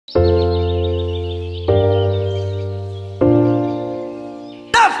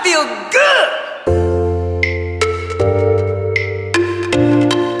I feel good!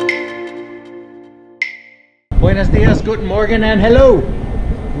 Buenos dias, guten morgen, and hello!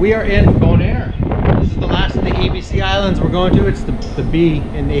 We are in Bonaire. This is the last of the ABC islands we're going to. It's the B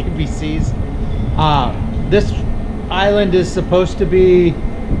in the ABCs. This island is supposed to be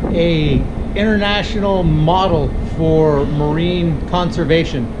a international model for marine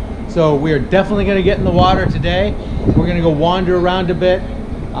conservation. So we are definitely going to get in the water today. We're going to go wander around a bit.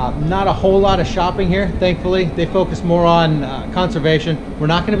 Not a whole lot of shopping here, thankfully. They focus more on conservation. We're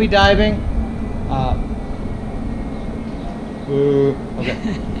not going to be diving.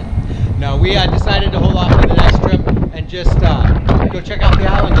 Okay. No, we decided to hold off for the next trip and just go check out the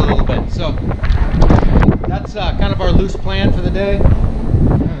island a little bit. So that's kind of our loose plan for the day. I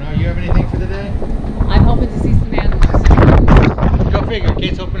don't know, you have anything for the day? I'm hoping to see some animals. Go figure,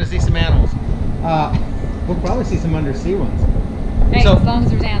 Kate's hoping to see some animals. We'll probably see some undersea ones. Hey, So, as long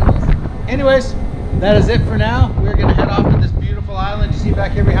as there's animals. anyways, that is it for now. We're going to head off to this beautiful island you see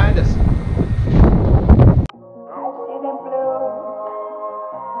back here behind us.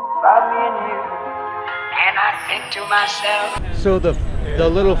 So the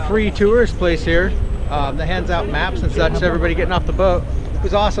little free tourist place here that hands out maps and such to everybody getting off the boat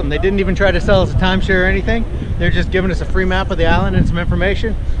was awesome. They didn't even try to sell us a timeshare or anything. They're just giving us a free map of the island and some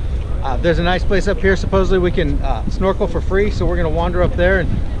information. There's a nice place up here. Supposedly we can snorkel for free, so we're going to wander up there and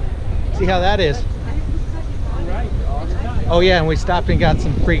see how that is. Oh yeah, and we stopped and got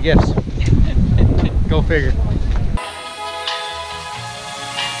some free gifts. Go figure.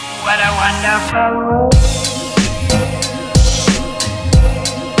 What a wonderful world.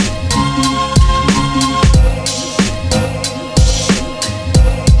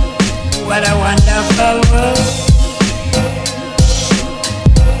 What a wonderful world.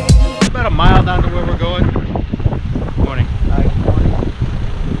 About a mile down to where we're going. Morning. Hi.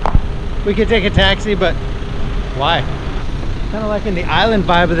 We could take a taxi, but why? Kind of liking the island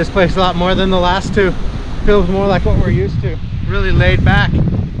vibe of this place a lot more than the last two. Feels more like what we're used to. Really laid back.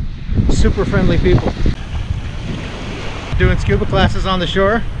 Super friendly people. Doing scuba classes on the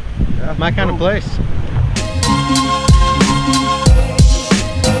shore. Yeah, my kind of place.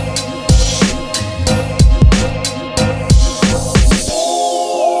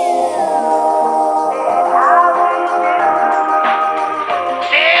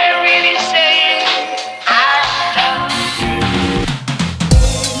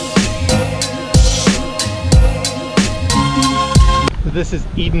 This is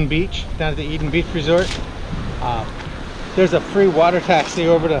Eden Beach, down at the Eden Beach Resort. There's a free water taxi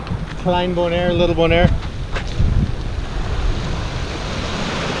over to Klein Bonaire, Little Bonaire.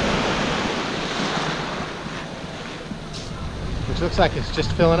 Which looks like it's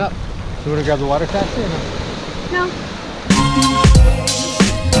just filling up. So you want to grab the water taxi or no? No.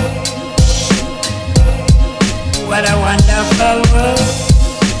 What a wonderful world.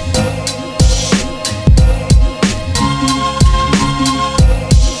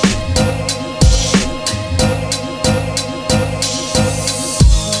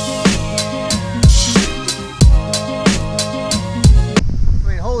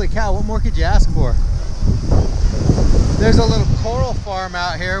 Cow, what more could you ask for? There's a little coral farm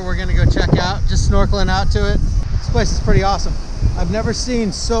out here we're gonna go check out, just snorkeling out to it. This place is pretty awesome. I've never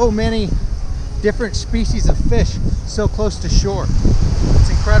seen so many different species of fish so close to shore. It's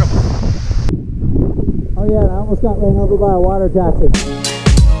incredible. Oh yeah, I almost got ran over by a water taxi.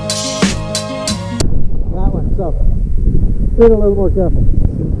 That one, so be a little more careful.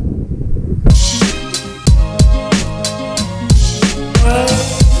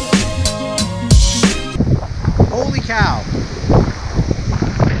 Holy cow.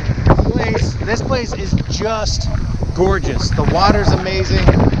 This place is just gorgeous. The water's amazing.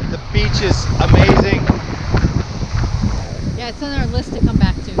 The beach is amazing. Yeah, it's on our list to come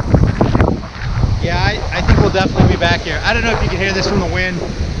back to. Yeah, I think we'll definitely be back here. I don't know if you can hear this from the wind,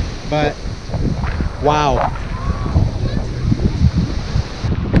 but wow.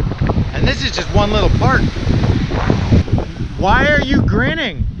 And this is just one little part. Why are you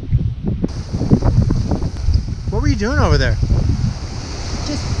grinning? What were you doing over there?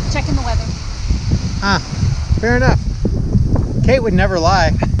 Just checking the weather. Ah, fair enough. Kate would never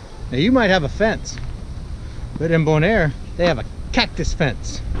lie. Now you might have a fence, but in Bonaire, they have a cactus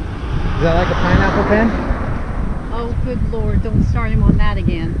fence. Is that like a pineapple pen? Oh, good Lord, don't start him on that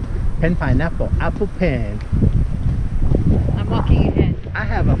again. Pen, pineapple, apple pen. I'm walking ahead. I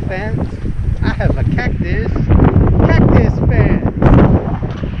have a fence. I have a cactus fence.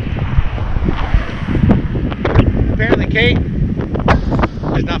 Apparently Kate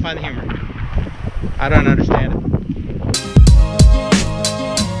does not find the humor. I don't understand it.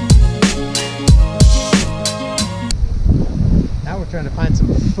 trying to find some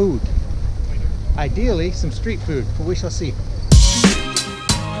food. Ideally, some street food, but we shall see.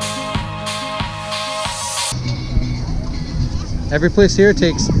 Every place here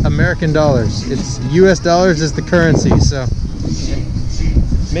takes American dollars. It's US dollars is the currency, so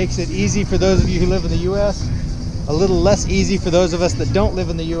makes it easy for those of you who live in the US, a little less easy for those of us that don't live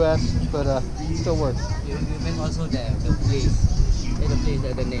in the US, but it still works. You meant also the place. The place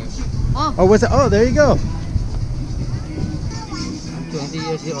at the name. Oh, what's that? Oh, there you go. 20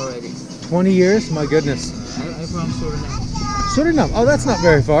 years here already. 20 years? My goodness. I'm from Suriname. Suriname? Oh, that's not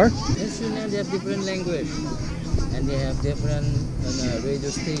very far. In Suriname, they have different language. And they have different radio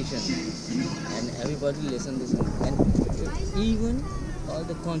stations. And everybody listen to this. And even all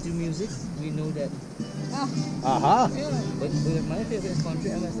the country music, we know that. Aha. Yeah, but my favorite is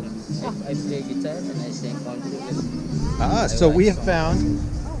country and western. I play guitar and I sing country. Ah, so we have found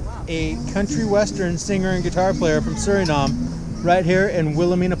a country western singer and guitar player from Suriname right here in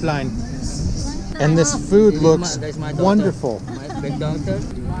Wilhelmina Plein. And this food looks wonderful. My big daughter.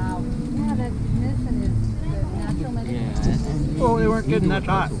 Wow. Yeah, that medicine is the natural medicine. Oh, they weren't getting that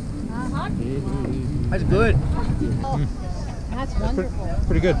hot. That's good. That's wonderful.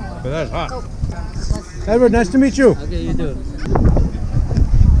 Pretty good, but that's hot. Edward, nice to meet you. Okay, you do.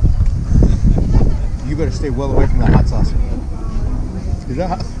 You better stay well away from the hot sauce. Is that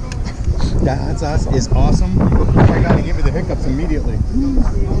hot? That hot sauce is awesome. Oh my god, it gave me the hiccups immediately.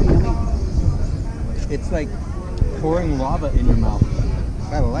 It's like pouring lava in your mouth.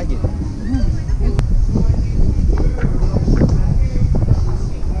 I like it.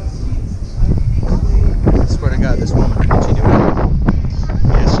 I swear to God, this woman, can she do it?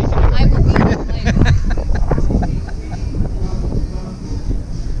 Yes, she can do it. I will be there later.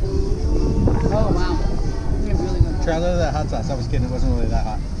 Oh, wow. They're really good. Try a little of that hot sauce. I was kidding, it wasn't really that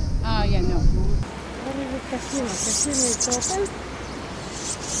hot. Oh, yeah, no. The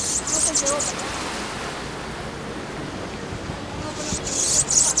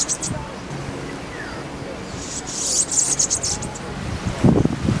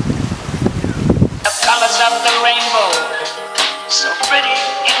colors of the rainbow, so pretty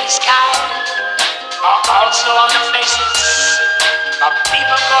in the sky, are also on the faces of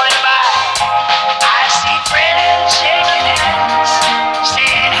people going by. I see friends shaking hands,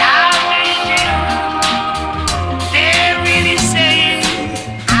 saying how do you do. They're really saying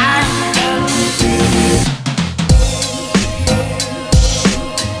I love you.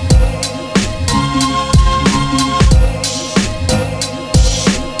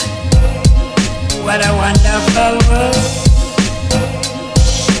 What a wonderful world.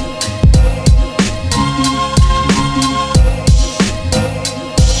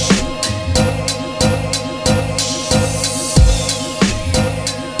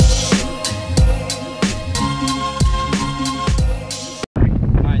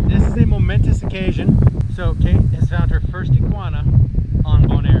 Alright, this is a momentous occasion. So Kate has found her first iguana on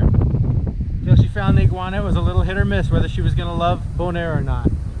Bonaire. Till she found the iguana, it was a little hit or miss whether she was going to love Bonaire or not.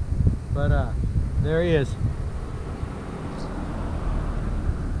 But there he is.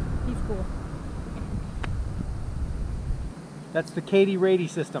 He's cool. That's the Katie Rady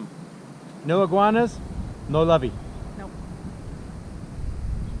system. No iguanas, no lovey. Nope.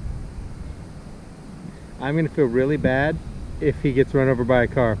 I'm going to feel really bad if he gets run over by a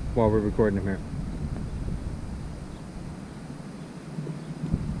car while we're recording him here.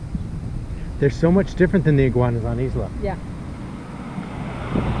 They're so much different than the iguanas on Isla. Yeah.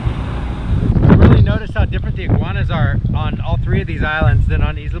 I really noticed how different the iguanas are on all three of these islands than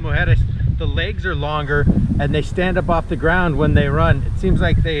on Isla Mujeres. The legs are longer and they stand up off the ground when they run. It seems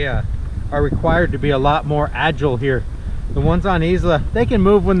like they are required to be a lot more agile here. The ones on Isla, they can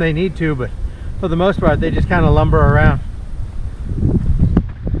move when they need to, but for the most part they just kind of lumber around.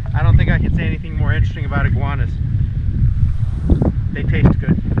 I don't think I can say anything more interesting about iguanas. They taste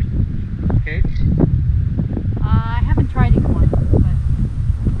good. Kate? I haven't tried iguana, but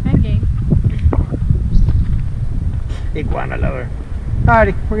I'm game. Iguana lover.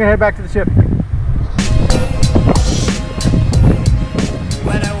 Alrighty, we're gonna head back to the ship.